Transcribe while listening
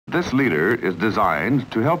This leader is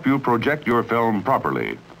designed to help you project your film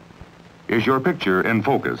properly. Is your picture in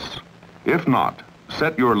focus? If not,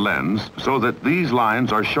 set your lens so that these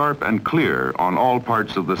lines are sharp and clear on all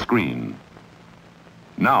parts of the screen.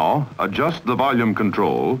 Now, adjust the volume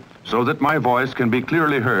control so that my voice can be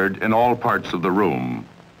clearly heard in all parts of the room.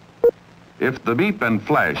 If the beep and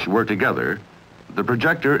flash were together, the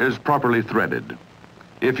projector is properly threaded.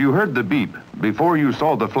 If you heard the beep before you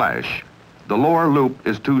saw the flash, the lower loop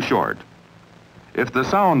is too short. If the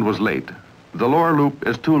sound was late, the lower loop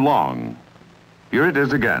is too long. Here it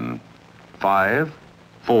is again. 5,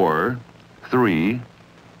 4, 3,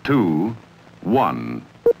 2, 1.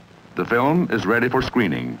 The film is ready for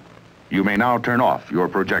screening. You may now turn off your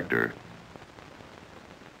projector.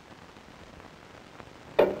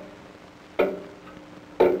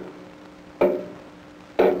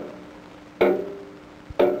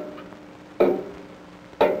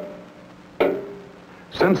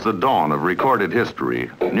 Since the dawn of recorded history,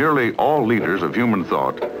 nearly all leaders of human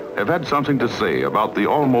thought have had something to say about the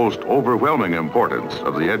almost overwhelming importance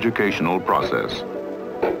of the educational process.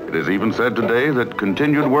 It is even said today that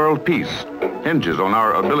continued world peace hinges on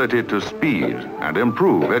our ability to speed and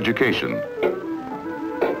improve education.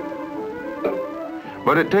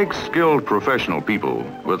 But it takes skilled professional people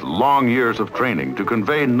with long years of training to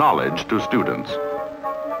convey knowledge to students.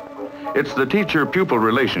 It's the teacher-pupil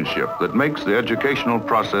relationship that makes the educational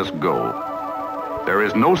process go. There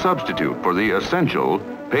is no substitute for the essential,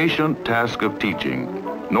 patient task of teaching,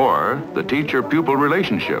 nor the teacher-pupil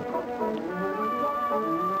relationship.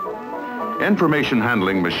 Information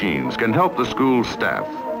handling machines can help the school staff,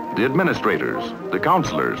 the administrators, the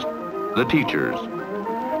counselors, the teachers.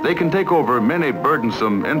 They can take over many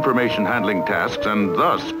burdensome information handling tasks and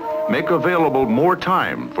thus make available more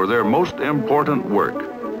time for their most important work.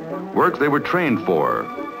 Work they were trained for,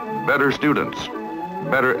 better students,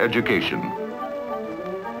 better education.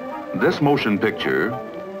 This motion picture,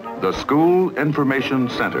 The School Information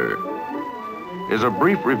Center, is a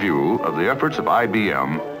brief review of the efforts of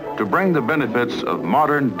IBM to bring the benefits of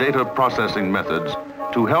modern data processing methods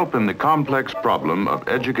to help in the complex problem of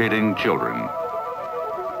educating children.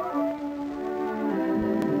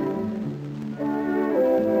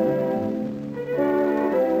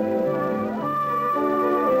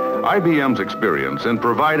 IBM's experience in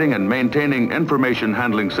providing and maintaining information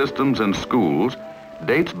handling systems in schools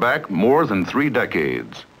dates back more than 3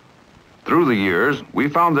 decades. Through the years, we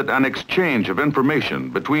found that an exchange of information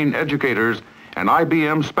between educators and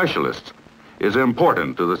IBM specialists is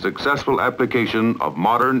important to the successful application of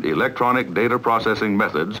modern electronic data processing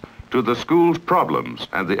methods to the school's problems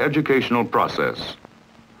and the educational process.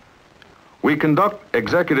 We conduct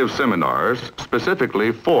executive seminars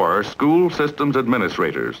specifically for school systems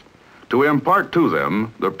administrators to impart to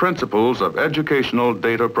them the principles of educational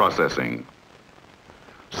data processing.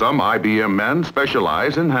 Some IBM men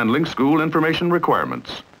specialize in handling school information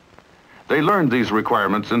requirements. They learned these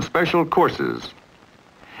requirements in special courses.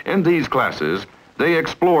 In these classes, they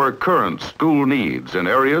explore current school needs in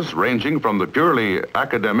areas ranging from the purely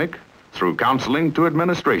academic through counseling to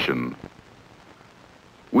administration.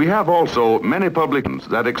 We have also many publications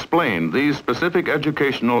that explain these specific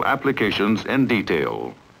educational applications in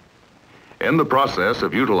detail. In the process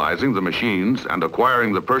of utilizing the machines and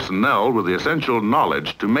acquiring the personnel with the essential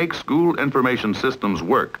knowledge to make school information systems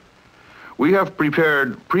work, we have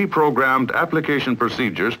prepared pre-programmed application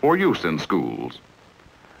procedures for use in schools.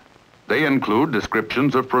 They include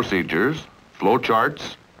descriptions of procedures,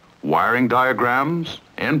 flowcharts, wiring diagrams,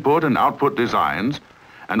 input and output designs,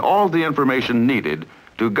 and all the information needed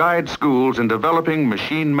to guide schools in developing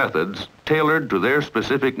machine methods tailored to their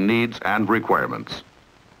specific needs and requirements.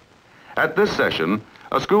 At this session,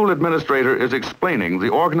 a school administrator is explaining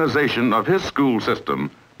the organization of his school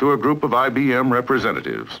system to a group of IBM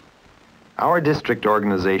representatives. Our district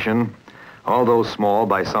organization, although small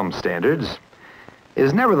by some standards,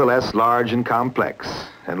 is nevertheless large and complex,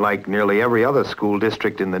 and like nearly every other school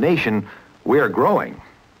district in the nation, we are growing.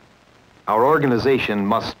 Our organization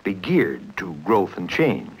must be geared to growth and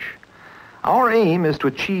change. Our aim is to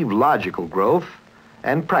achieve logical growth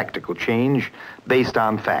and practical change based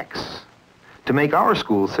on facts, to make our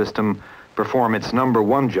school system perform its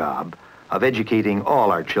 #1 job of educating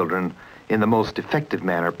all our children in the most effective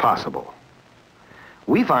manner possible.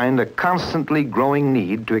 We find a constantly growing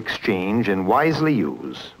need to exchange and wisely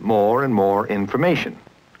use more and more information.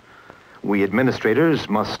 We administrators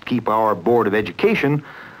must keep our Board of Education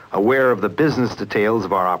aware of the business details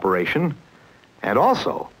of our operation and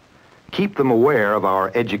also keep them aware of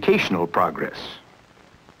our educational progress.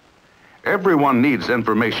 Everyone needs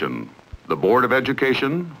information. The Board of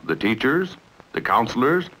Education, the teachers, the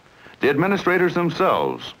counselors, the administrators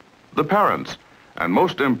themselves, the parents, and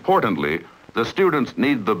most importantly, the students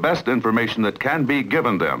need the best information that can be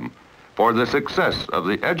given them, for the success of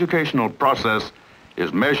the educational process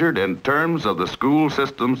is measured in terms of the school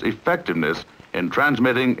system's effectiveness in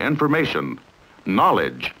transmitting information,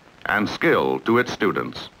 knowledge, and skill to its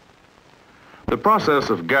students. The process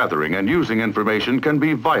of gathering and using information can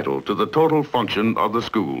be vital to the total function of the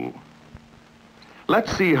school.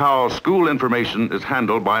 Let's see how school information is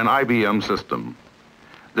handled by an IBM system.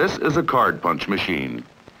 This is a card punch machine.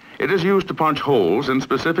 It is used to punch holes in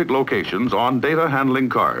specific locations on data handling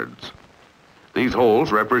cards. These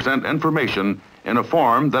holes represent information in a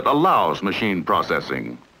form that allows machine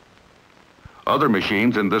processing. Other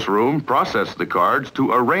machines in this room process the cards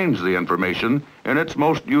to arrange the information in its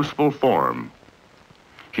most useful form.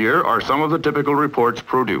 Here are some of the typical reports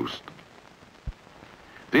produced.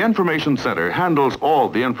 The Information Center handles all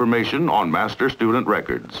the information on master student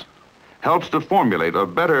records, helps to formulate a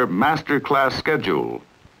better master class schedule,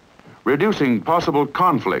 reducing possible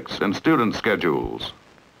conflicts in student schedules,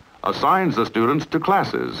 assigns the students to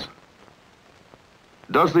classes,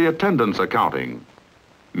 does the attendance accounting,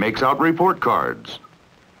 makes out report cards,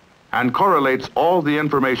 and correlates all the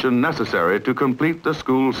information necessary to complete the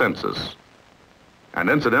school census. And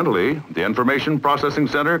incidentally, the Information Processing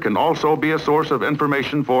Center can also be a source of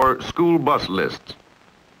information for school bus lists,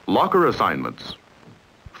 locker assignments,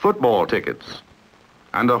 football tickets,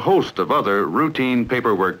 and a host of other routine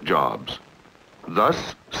paperwork jobs,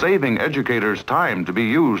 thus saving educators time to be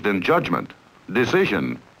used in judgment,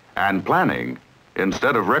 decision, and planning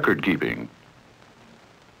instead of record keeping.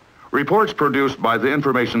 Reports produced by the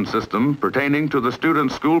information system pertaining to the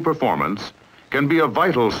student's school performance can be a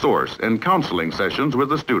vital source in counseling sessions with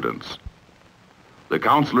the students. The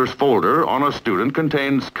counselor's folder on a student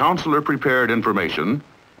contains counselor-prepared information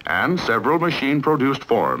and several machine-produced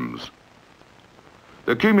forms.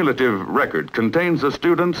 The cumulative record contains the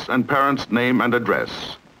student's and parent's name and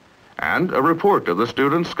address, and a report of the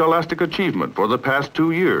student's scholastic achievement for the past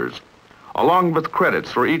 2 years, along with credits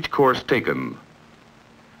for each course taken.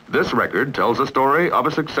 This record tells a story of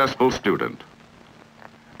a successful student.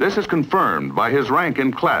 This is confirmed by his rank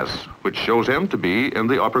in class, which shows him to be in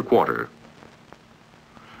the upper quarter.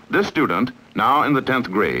 This student, now in the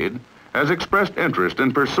 10th grade, has expressed interest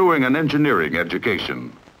in pursuing an engineering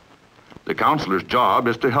education. The counselor's job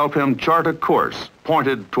is to help him chart a course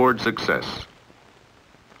pointed toward success.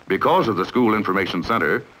 Because of the School Information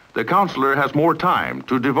Center, the counselor has more time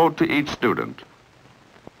to devote to each student.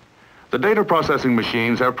 The data processing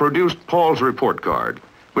machines have produced Paul's report card,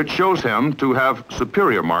 which shows him to have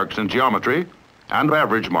superior marks in geometry and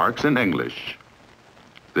average marks in English.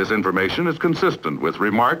 This information is consistent with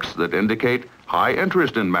remarks that indicate high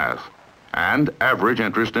interest in math and average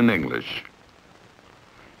interest in English.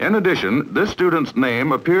 In addition, this student's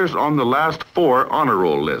name appears on the last 4 honor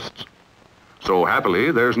roll lists. So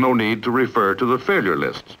happily, there's no need to refer to the failure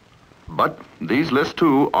lists. But these lists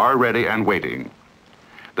too are ready and waiting.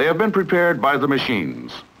 They have been prepared by the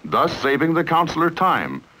machines, thus saving the counselor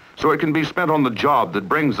time so it can be spent on the job that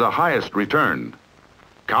brings the highest return,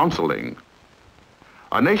 counseling.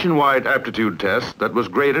 A nationwide aptitude test that was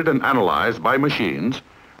graded and analyzed by machines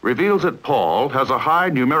reveals that Paul has a high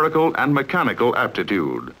numerical and mechanical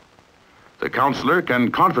aptitude. The counselor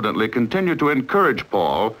can confidently continue to encourage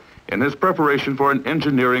Paul in his preparation for an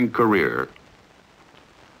engineering career.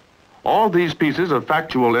 All these pieces of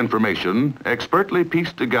factual information, expertly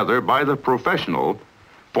pieced together by the professional,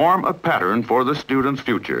 form a pattern for the student's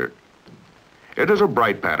future. It is a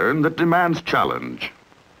bright pattern that demands challenge.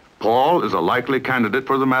 Paul is a likely candidate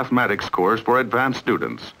for the mathematics course for advanced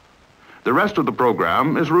students. The rest of the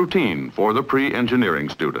program is routine for the pre-engineering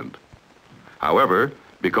student. However,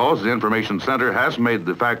 because the Information Center has made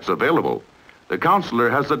the facts available, the counselor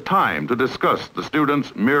has the time to discuss the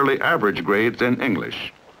student's merely average grades in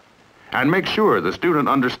English and make sure the student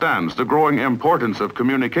understands the growing importance of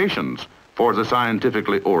communications for the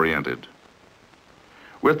scientifically oriented.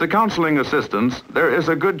 With the counseling assistance, there is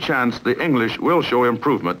a good chance the English will show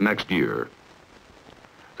improvement next year.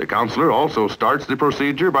 The counselor also starts the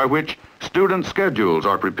procedure by which student schedules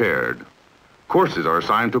are prepared. Courses are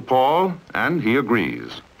assigned to Paul, and he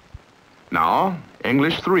agrees. Now,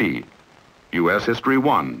 English 3, U.S. History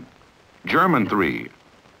 1, German 3,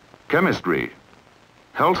 Chemistry,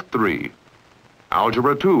 Health 3,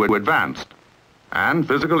 Algebra 2 Advanced, and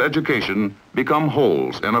Physical Education become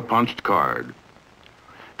holes in a punched card.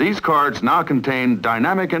 These cards now contain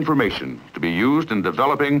dynamic information to be used in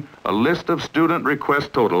developing a list of student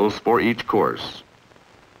request totals for each course.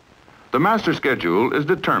 The master schedule is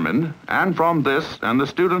determined, and from this and the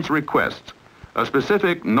student's requests, A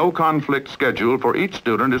specific no-conflict schedule for each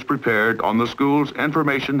student is prepared on the school's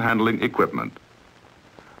information handling equipment.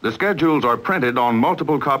 The schedules are printed on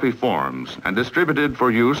multiple copy forms and distributed for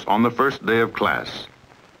use on the first day of class.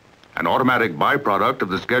 An automatic byproduct of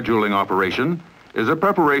the scheduling operation is a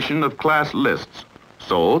preparation of class lists,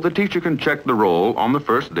 so the teacher can check the roll on the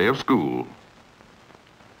first day of school.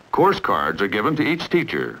 Course cards are given to each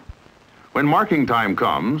teacher. When marking time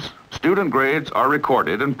comes, student grades are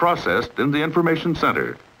recorded and processed in the Information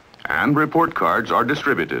Center, and report cards are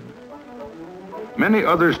distributed. Many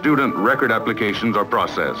other student record applications are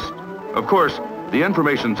processed. Of course, the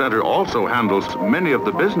Information Center also handles many of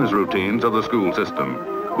the business routines of the school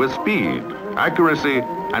system with speed, accuracy,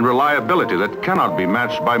 and reliability that cannot be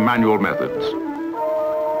matched by manual methods.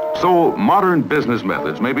 So, modern business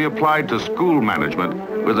methods may be applied to school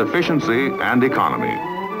management with efficiency and economy.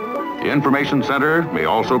 The Information Center may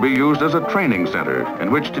also be used as a training center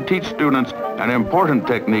in which to teach students an important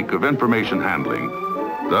technique of information handling,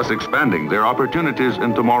 thus expanding their opportunities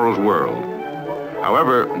in tomorrow's world.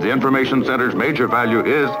 However, the Information Center's major value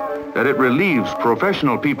is that it relieves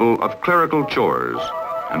professional people of clerical chores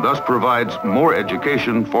and thus provides more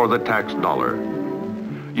education for the tax dollar.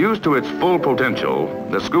 Used to its full potential,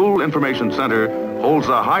 the School Information Center holds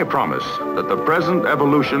a high promise that the present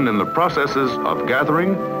evolution in the processes of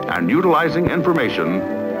gathering and utilizing information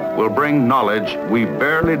will bring knowledge we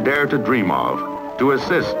barely dare to dream of to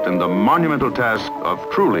assist in the monumental task of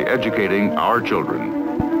truly educating our children.